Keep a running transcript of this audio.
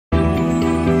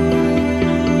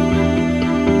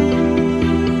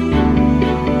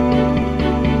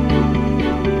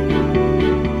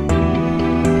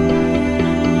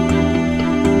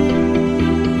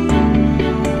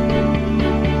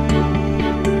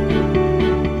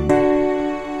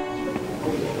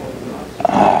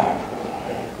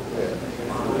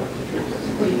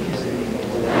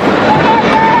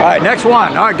Next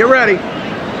one. All right, get ready.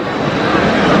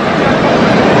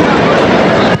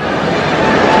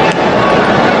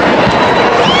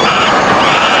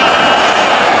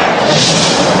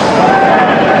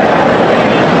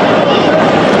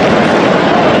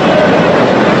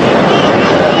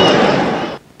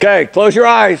 Okay, close your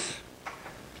eyes.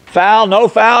 Foul, no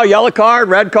foul, yellow card,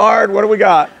 red card. What do we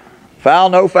got? Foul,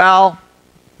 no foul.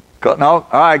 No. All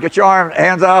right, get your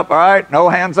hands up. All right, no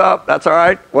hands up. That's all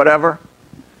right. Whatever.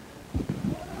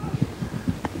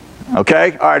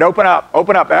 Okay. All right, open up.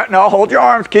 Open up. No, hold your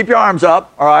arms. Keep your arms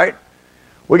up. All right.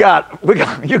 We got.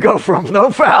 You go from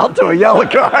no foul to a yellow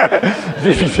card.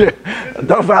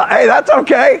 No foul. Hey, that's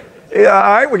okay. Yeah,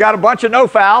 all right. We got a bunch of no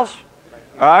fouls.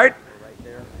 All right.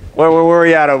 Where are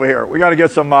we at over here? We got to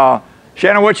get some,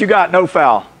 Shannon, what you got? No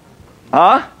foul.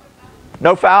 Huh?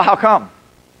 No foul? How come?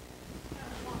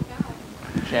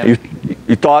 You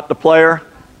thought the player?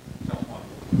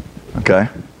 Okay.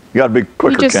 You got to be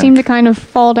quicker, He just Ken. seemed to kind of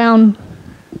fall down.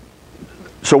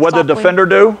 So what did the defender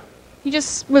do? He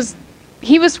just was,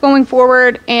 he was going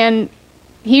forward, and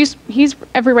he's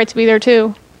every right to be there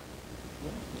too.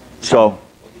 So?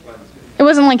 It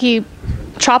wasn't like he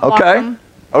chop blocked him.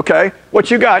 Okay. What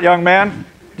you got, young man?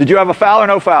 Did you have a foul or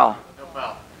no foul? No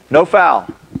foul. No foul.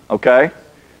 Okay.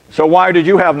 So why did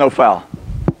you have no foul?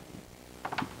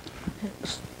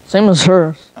 Same as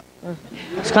hers.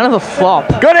 It's kind of a flop.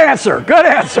 Good answer. Good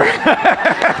answer. All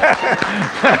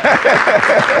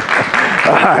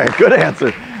right. Good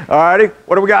answer. All righty.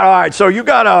 What do we got? All right. So you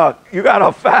got a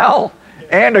foul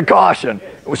and a caution.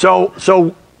 So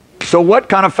what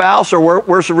kind of foul? So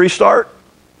where's the restart?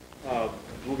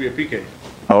 Will be a PK.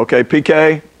 Okay,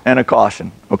 PK and a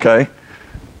caution. Okay.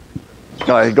 All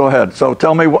right, go ahead. So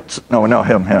tell me what's no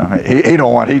him. He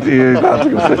don't want.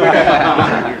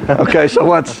 Okay, so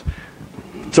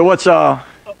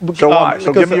why?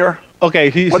 So give me your.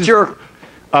 Okay, what's your?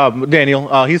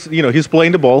 Daniel. He's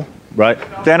playing the ball, right?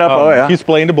 Stand up. Oh yeah. He's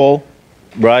playing the ball,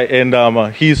 right? And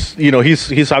he's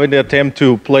having the attempt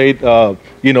to play, to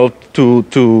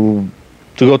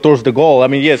go towards the goal. I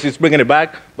mean, yes, he's bringing it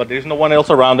back, but there's no one else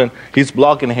around him. He's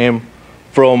blocking him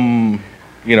from,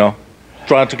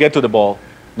 trying to get to the ball.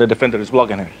 The defender is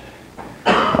blocking him.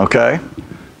 Okay.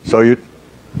 So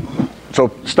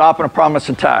stop and a promise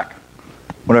attack.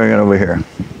 What are you going over here?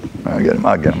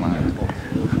 I'll get him.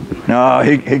 No,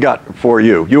 he got for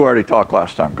you. You already talked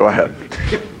last time. Go ahead.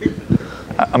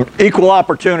 Equal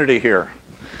opportunity here.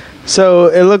 So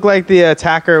it looked like the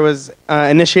attacker was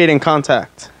initiating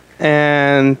contact.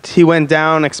 And he went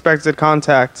down, expected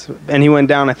contact, and he went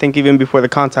down, I think, even before the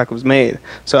contact was made.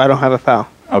 So I don't have a foul.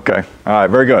 Okay. All right.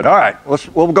 Very good. All right.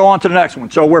 We'll go on to the next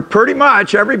one. So we're pretty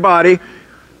much everybody.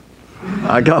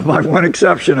 I got my one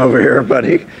exception over here, but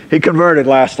he converted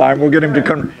last time. We'll get him to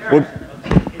Initiating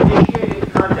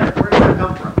contact. Where did that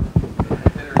come from?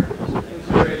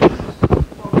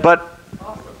 But.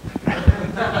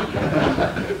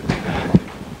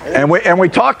 And we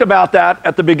talked about that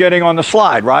at the beginning on the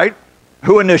slide, right?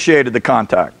 Who initiated the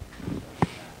contact?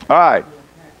 All right.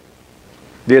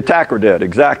 The attacker did,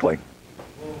 exactly.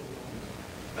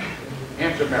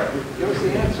 Answer, Mary. Give us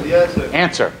the answer.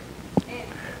 Answer.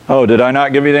 Oh, did I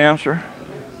not give you the answer?